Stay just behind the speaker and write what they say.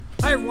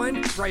Hi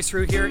everyone, Bryce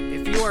Root here.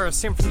 If you are a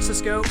San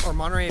Francisco or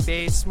Monterey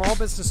Bay small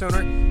business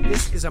owner,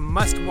 this is a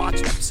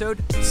must-watch episode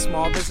of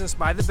Small Business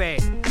by the Bay.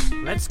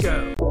 Let's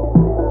go.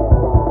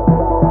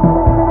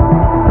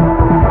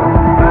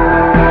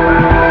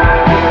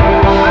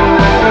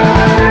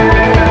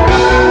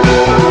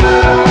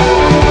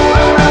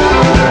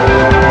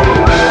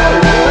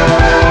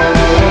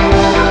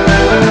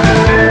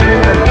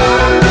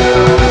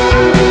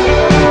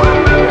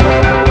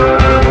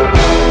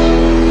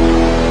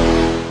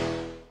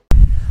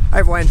 Hi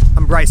everyone,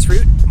 I'm Bryce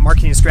Root,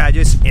 marketing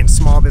strategist and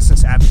small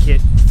business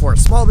advocate for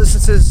small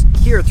businesses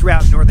here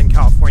throughout Northern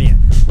California.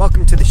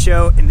 Welcome to the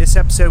show. In this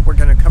episode, we're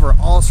going to cover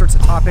all sorts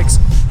of topics.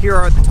 Here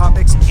are the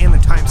topics and the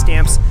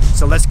timestamps,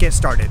 so let's get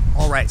started.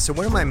 All right, so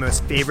one of my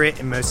most favorite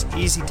and most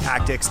easy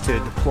tactics to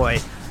deploy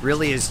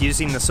really is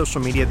using the social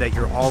media that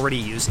you're already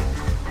using.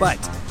 But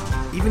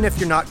even if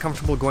you're not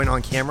comfortable going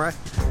on camera,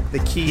 the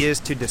key is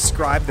to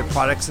describe the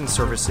products and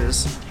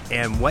services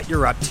and what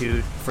you're up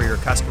to for your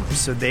customers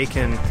so they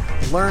can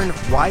learn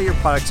why your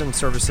products and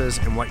services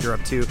and what you're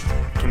up to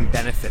can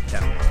benefit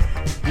them.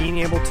 Being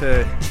able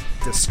to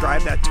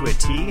describe that to a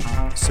T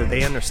so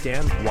they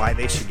understand why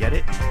they should get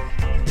it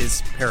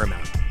is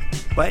paramount.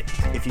 But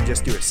if you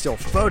just do a still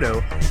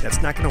photo,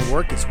 that's not going to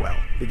work as well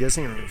because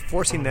you're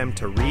forcing them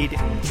to read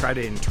and try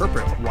to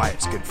interpret why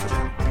it's good for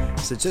them.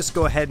 So just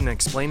go ahead and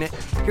explain it.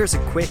 Here's a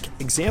quick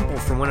example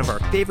from one of our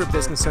favorite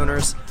business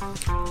owners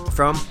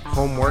from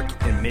Homework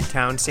in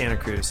Midtown Santa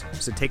Cruz.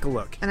 So take a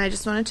look. And I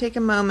just want to take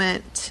a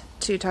moment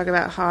to talk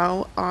about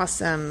how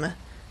awesome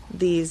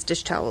these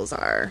dish towels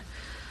are.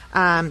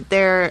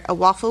 They're a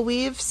waffle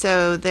weave,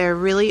 so they're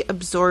really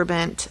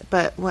absorbent,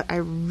 but what I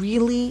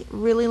really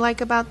like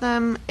about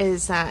them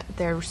is that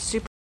they're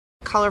super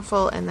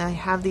colorful and they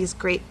have these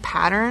great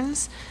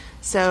patterns.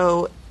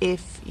 So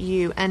if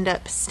you end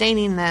up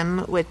staining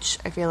them, which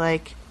I feel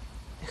like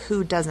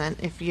who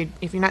doesn't, if you're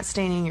not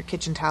staining your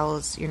kitchen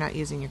towels, you're not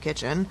using your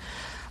kitchen.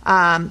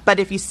 But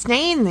if you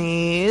stain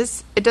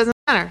these, it doesn't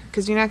matter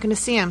because you're not going to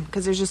see them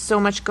because there's just so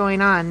much going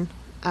on,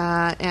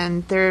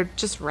 and they're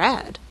just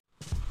red.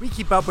 We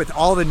keep up with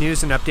all the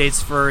news and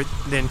updates for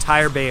the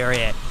entire Bay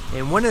Area,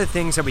 and one of the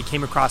things that we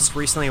came across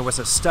recently was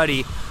a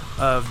study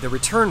of the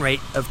return rate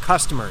of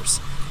customers.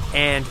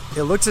 And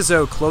it looks as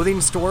though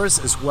clothing stores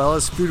as well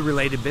as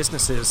food-related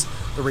businesses,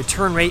 the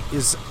return rate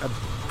is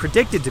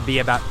predicted to be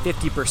about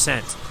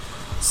 50%.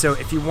 So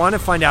if you want to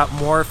find out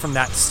more from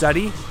that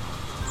study,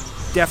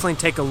 definitely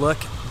take a look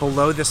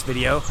below this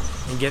video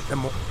and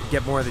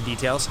get more of the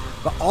details.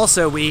 But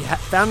also we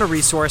found a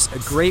resource, a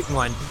great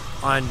one.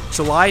 On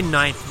July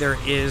 9th, there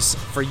is,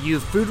 for you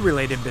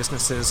food-related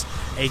businesses,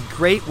 a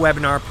great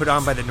webinar put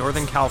on by the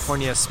Northern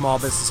California Small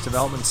Business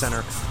Development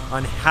Center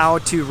on how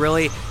to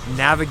really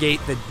navigate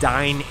the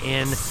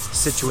dine-in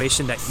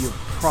situation that you're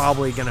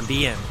probably going to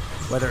be in,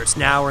 whether it's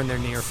now or in the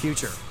near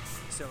future.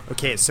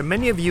 Okay, so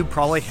many of you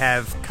probably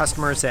have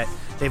customers that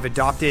they've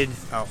adopted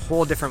a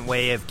whole different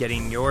way of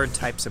getting your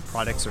types of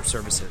products or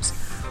services.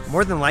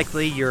 More than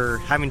likely, you're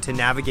having to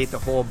navigate the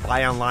whole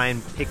buy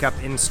online, pick up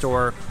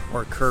in-store,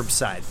 or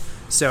curbside.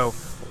 So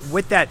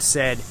with that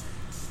said,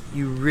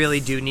 you really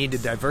do need to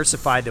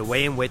diversify the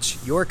way in which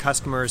your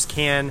customers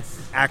can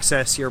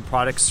access your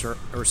products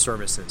or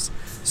services.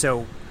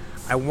 So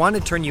I want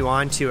to turn you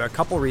on to a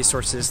couple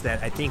resources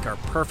that I think are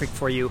perfect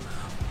for you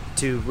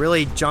to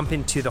really jump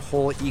into the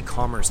whole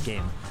e-commerce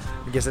game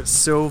because it's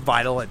so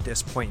vital at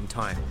this point in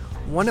time.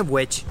 One of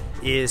which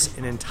is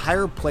an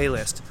entire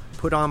playlist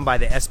put on by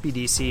the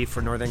SBDC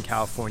for Northern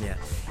California.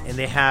 And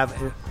they have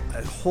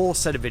a whole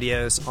set of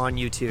videos on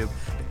YouTube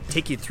that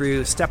take you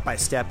through step by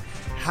step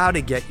how to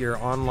get your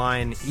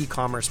online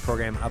e-commerce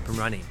program up and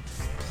running.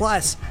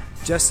 Plus,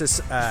 just this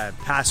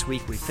past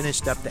week, we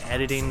finished up the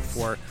editing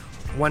for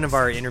one of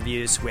our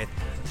interviews with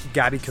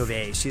Gabby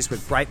Covey. She's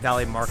with Bright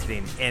Valley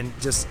Marketing and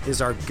just is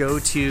our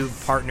go-to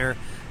partner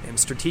and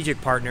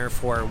strategic partner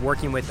for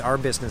working with our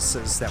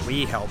businesses that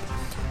we help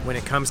when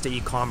it comes to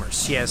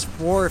e-commerce. She has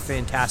 4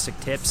 fantastic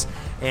tips,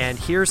 and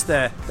here's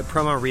the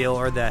promo reel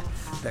or the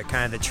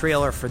kind of the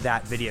trailer for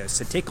that video.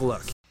 So take a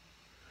look.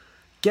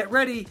 Get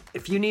ready.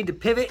 If you need to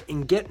pivot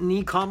and get an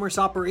e-commerce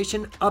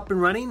operation up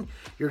and running,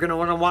 you're going to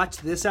want to watch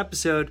this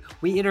episode.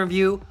 We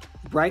interview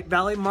Bright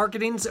Valley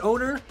Marketing's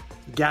owner,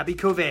 Gabby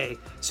Covey.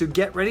 So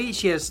get ready.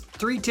 She has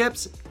 3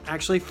 tips,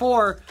 actually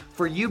 4,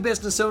 for you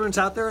business owners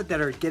out there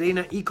that are getting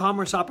an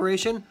e-commerce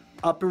operation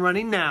up and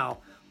running now.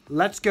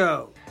 Let's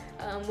go.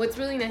 What's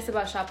really nice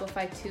about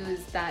Shopify too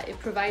is that it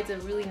provides a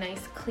really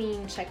nice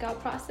clean checkout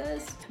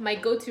process. My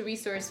go-to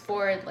resource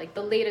for like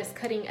the latest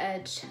cutting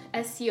edge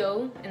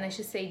SEO, and I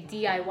should say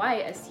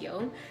DIY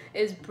SEO,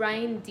 is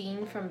Brian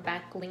Dean from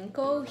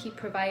Backlinko. He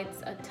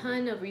provides a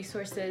ton of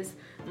resources,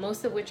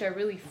 most of which are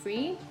really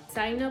free.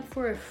 Sign up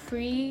for a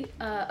free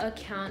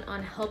account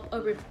on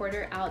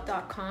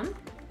helpareporterout.com.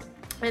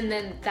 And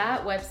then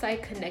that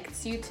website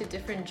connects you to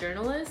different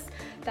journalists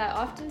that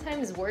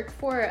oftentimes work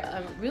for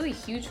really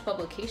huge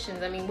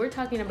publications. I mean, we're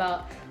talking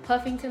about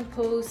Huffington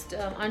Post,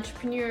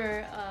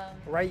 Entrepreneur,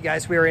 All right, you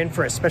guys, we are in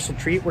for a special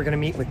treat. We're going to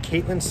meet with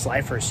Caitlin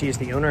Slifer. She is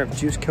the owner of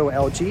Juiceco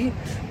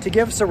LG, to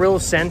give us a real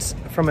sense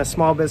from a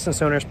small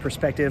business owner's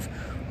perspective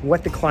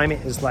what the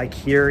climate is like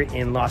here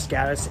in Los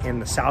Gatos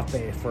and the South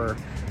Bay for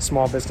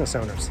small business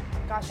owners.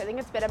 Gosh, I think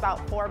it's been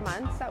about 4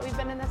 months that we've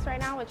been in this right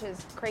now, which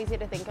is crazy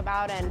to think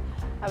about. And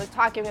I was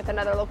talking with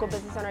another local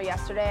business owner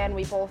yesterday, and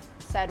we both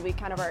said we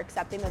kind of are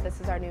accepting that this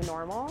is our new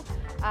normal,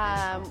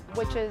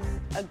 which is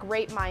a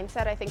great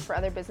mindset, I think, for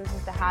other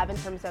businesses to have in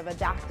terms of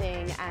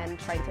adapting and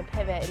trying to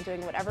pivot and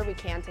doing whatever we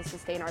can to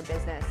sustain our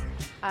business,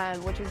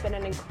 which has been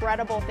an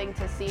incredible thing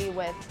to see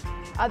with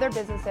other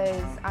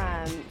businesses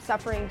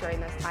suffering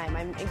during this time.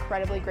 I'm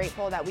incredibly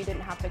grateful that we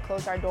didn't have to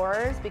close our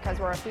doors because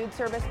we're a food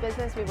service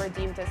business. We were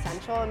deemed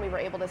essential and we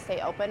were able to stay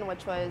open,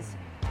 which was,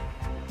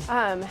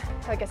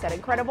 like I said,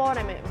 incredible, and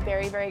I'm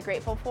very, very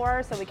grateful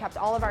for. So we kept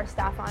all of our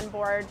staff on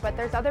board, but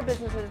there's other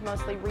businesses,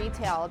 mostly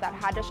retail, that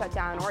had to shut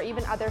down, or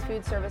even other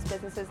food service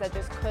businesses that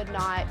just could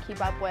not keep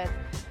up with,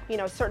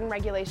 certain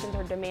regulations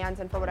or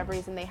demands, and for whatever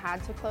reason they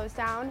had to close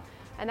down.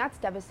 And that's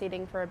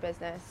devastating for a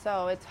business.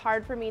 So it's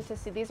hard for me to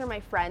see. These are my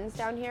friends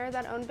down here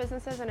that own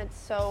businesses, and it's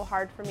so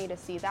hard for me to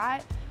see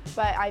that.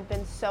 But I've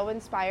been so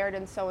inspired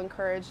and so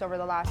encouraged over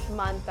the last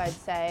month, I'd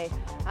say.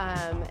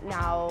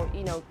 Now,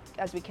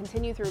 as we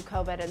continue through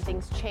COVID and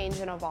things change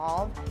and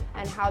evolve,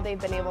 and how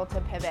they've been able to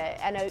pivot.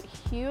 And a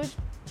huge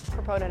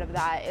proponent of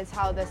that is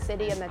how the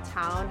city and the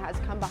town has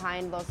come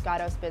behind Los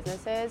Gatos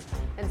businesses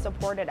and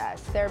supported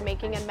us. They're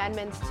making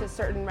amendments to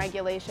certain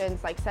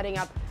regulations, like setting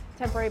up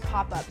temporary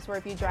pop-ups, where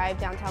if you drive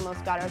downtown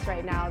Los Gatos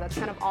right now, that's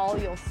kind of all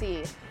you'll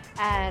see.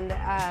 And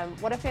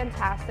what a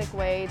fantastic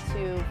way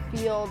to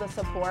feel the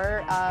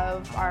support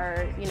of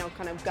our,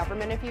 kind of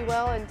government, if you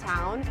will, in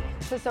town,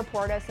 to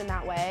support us in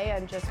that way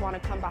and just want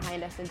to come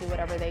behind us and do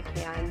whatever they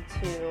can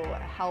to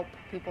help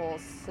people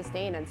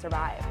sustain and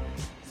survive.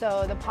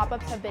 So the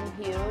pop-ups have been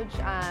huge,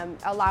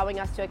 allowing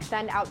us to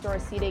extend outdoor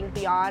seating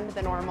beyond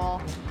the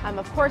normal.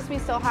 Of course, we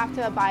still have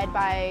to abide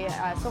by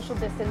social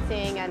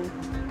distancing and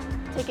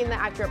taking the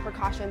accurate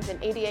precautions and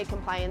ADA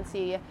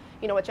compliancy,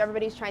 which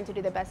everybody's trying to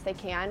do the best they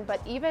can. But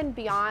even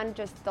beyond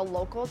just the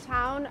local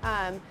town,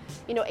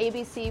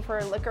 ABC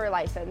for liquor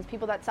license,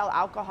 people that sell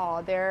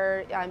alcohol,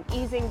 they're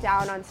easing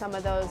down on some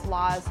of those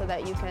laws so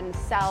that you can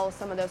sell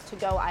some of those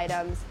to-go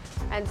items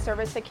and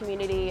service the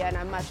community in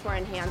a much more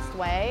enhanced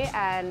way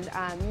and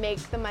make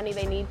the money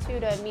they need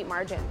to meet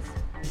margins.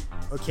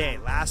 Okay,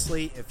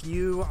 lastly, if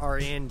you are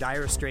in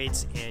dire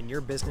straits and your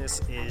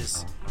business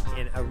is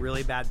in a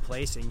really bad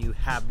place and you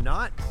have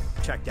not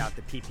checked out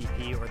the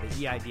PPP or the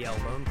EIDL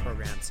loan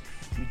programs,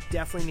 you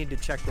definitely need to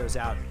check those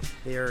out.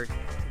 They are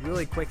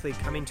really quickly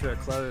coming to a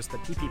close. The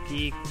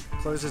PPP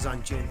closes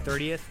on June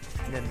 30th,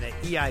 and then the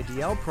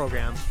EIDL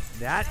program,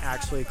 that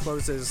actually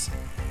closes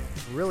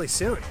really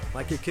soon.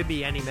 Like, it could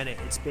be any minute.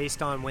 It's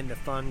based on when the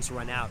funds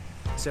run out.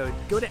 So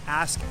go to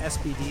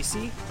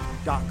asksbdc.com,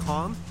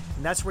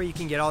 and that's where you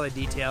can get all the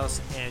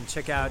details and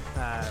check out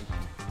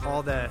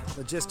all the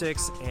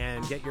logistics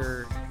and get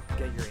your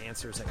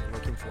answers that you're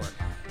looking for.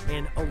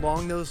 And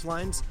along those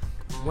lines,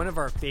 one of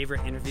our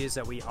favorite interviews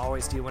that we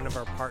always do, one of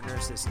our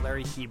partners, is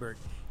Larry Hebert.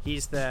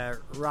 He's the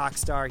rock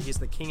star. He's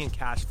the king in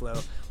cash flow.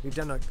 We've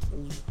done a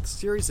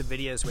series of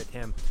videos with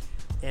him,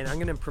 and I'm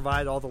going to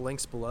provide all the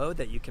links below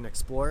that you can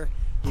explore.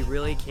 He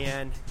really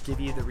can give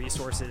you the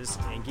resources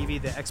and give you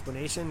the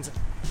explanations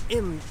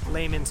in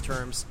layman's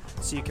terms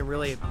so you can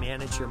really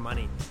manage your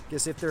money.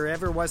 Because if there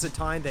ever was a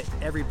time that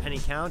every penny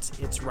counts,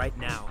 it's right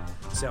now.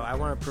 So I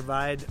want to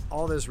provide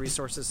all those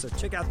resources, so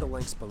check out the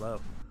links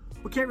below.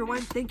 Okay,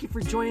 everyone, thank you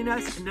for joining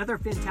us. Another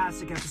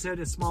fantastic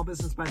episode of Small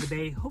Business by the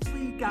Bay.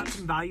 Hopefully you got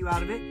some value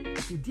out of it.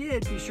 If you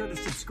did, be sure to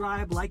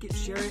subscribe, like it,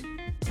 share it,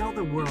 tell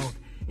the world.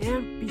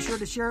 And be sure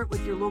to share it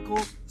with your local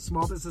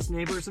small business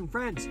neighbors and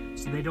friends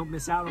so they don't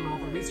miss out on all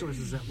the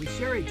resources that we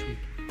share each week.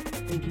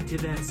 Thank you to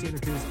the Santa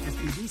Cruz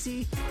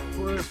SBDC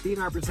for being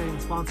our presenting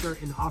sponsor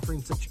and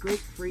offering such great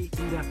free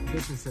in-depth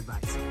business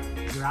advice.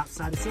 If you're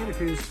outside of Santa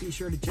Cruz, be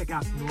sure to check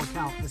out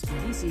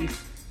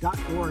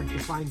NorCalSBDC.org to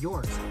find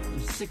yours.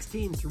 There's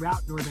 16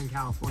 throughout Northern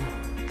California.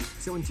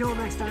 So until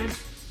next time,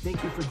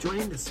 thank you for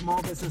joining the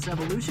Small Business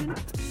Evolution.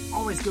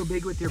 Always go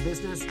big with your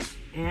business,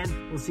 and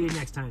we'll see you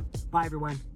next time. Bye, everyone.